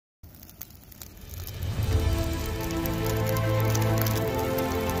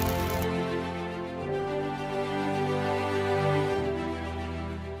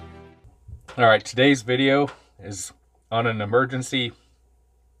All right, today's video is on an emergency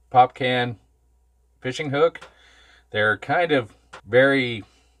pop can fishing hook. They're kind of very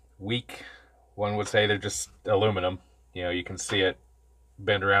weak. One would say they're just aluminum. You know, you can see it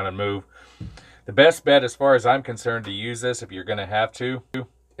bend around and move. The best bet, as far as I'm concerned, to use this, if you're going to have to,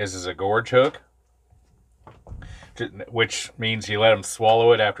 is as a gorge hook, which means you let them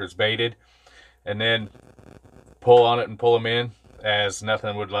swallow it after it's baited, and then pull on it and pull them in, as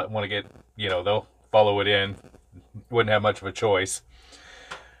nothing would want to get, they'll follow it in. Wouldn't have much of a choice,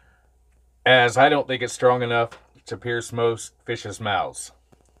 as I don't think it's strong enough to pierce most fish's mouths.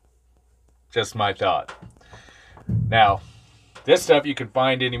 Just my thought. Now, this stuff you can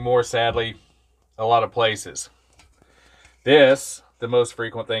find anymore, sadly, a lot of places. This, the most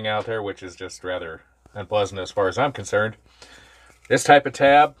frequent thing out there, which is just rather unpleasant as far as I'm concerned. This type of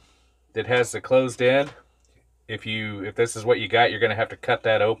tab that has the closed end, if this is what you got, you're going to have to cut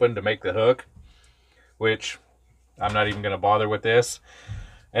that open to make the hook, which I'm not even going to bother with this.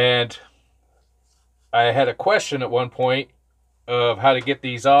 And I had a question at one point of how to get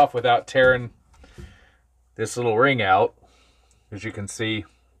these off without tearing this little ring out. As you can see,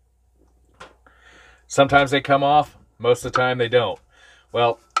 sometimes they come off, most of the time they don't.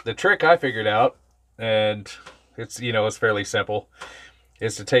 Well, the trick I figured out, and it's fairly simple,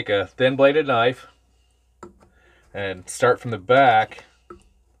 is to take a thin bladed knife and start from the back,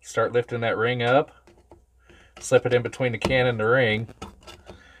 start lifting that ring up, slip it in between the can and the ring.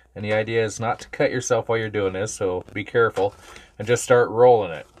 And the idea is not to cut yourself while you're doing this, so be careful, and just start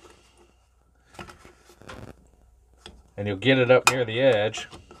rolling it. And you'll get it up near the edge,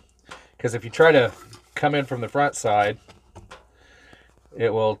 because if you try to come in from the front side,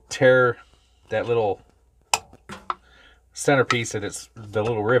 it will tear that little centerpiece, that it's the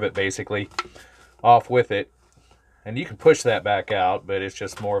little rivet basically, off with it. And you can push that back out, but it's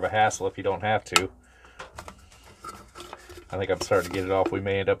just more of a hassle if you don't have to. I think I'm starting to get it off. We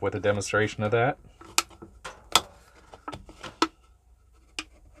may end up with a demonstration of that.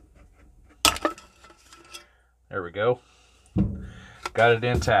 There we go. Got it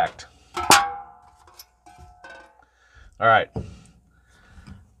intact. All right.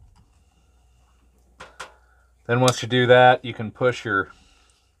 Then once you do that, you can push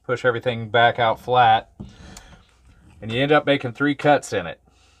everything back out flat, and you end up making 3 cuts in it.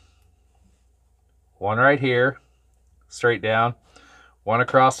 One right here, straight down, one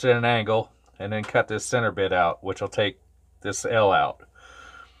across at an angle, and then cut this center bit out, which will take this L out.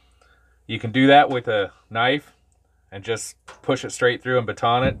 You can do that with a knife and just push it straight through and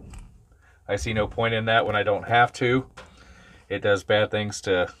baton it. I see no point in that when I don't have to. It does bad things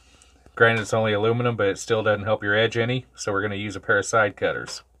to, granted it's only aluminum, but it still doesn't help your edge any, so we're going to use a pair of side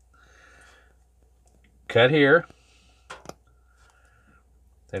cutters. Cut here,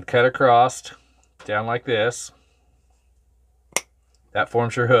 then cut across, down like this. That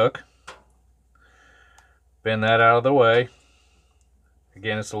forms your hook. Bend that out of the way.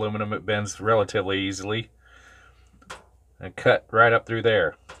 Again, it's aluminum, it bends relatively easily. And cut right up through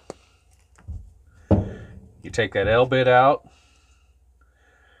there. You take that L bit out,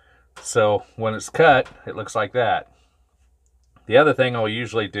 so when it's cut, it looks like that. The other thing I'll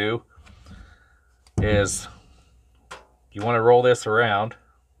usually do is, you want to roll this around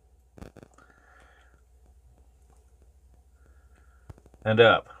and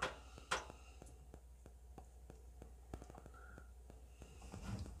up.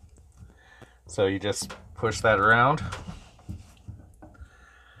 So you just push that around.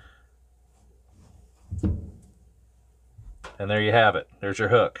 And there you have it. There's your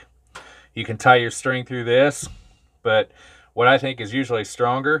hook. You can tie your string through this, but what I think is usually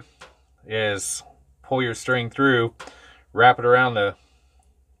stronger is pull your string through, wrap it around the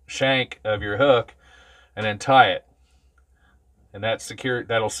shank of your hook, and then tie it. And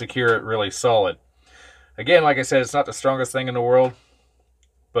that'll secure it really solid. Again, like I said, it's not the strongest thing in the world,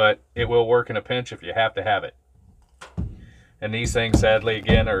 but it will work in a pinch if you have to have it. And these things, sadly,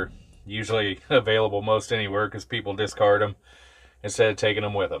 again, are usually available most anywhere because people discard them instead of taking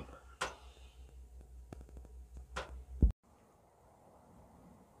them with them.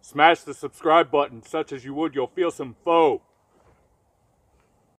 Smash the subscribe button such as you would your fearsome foe.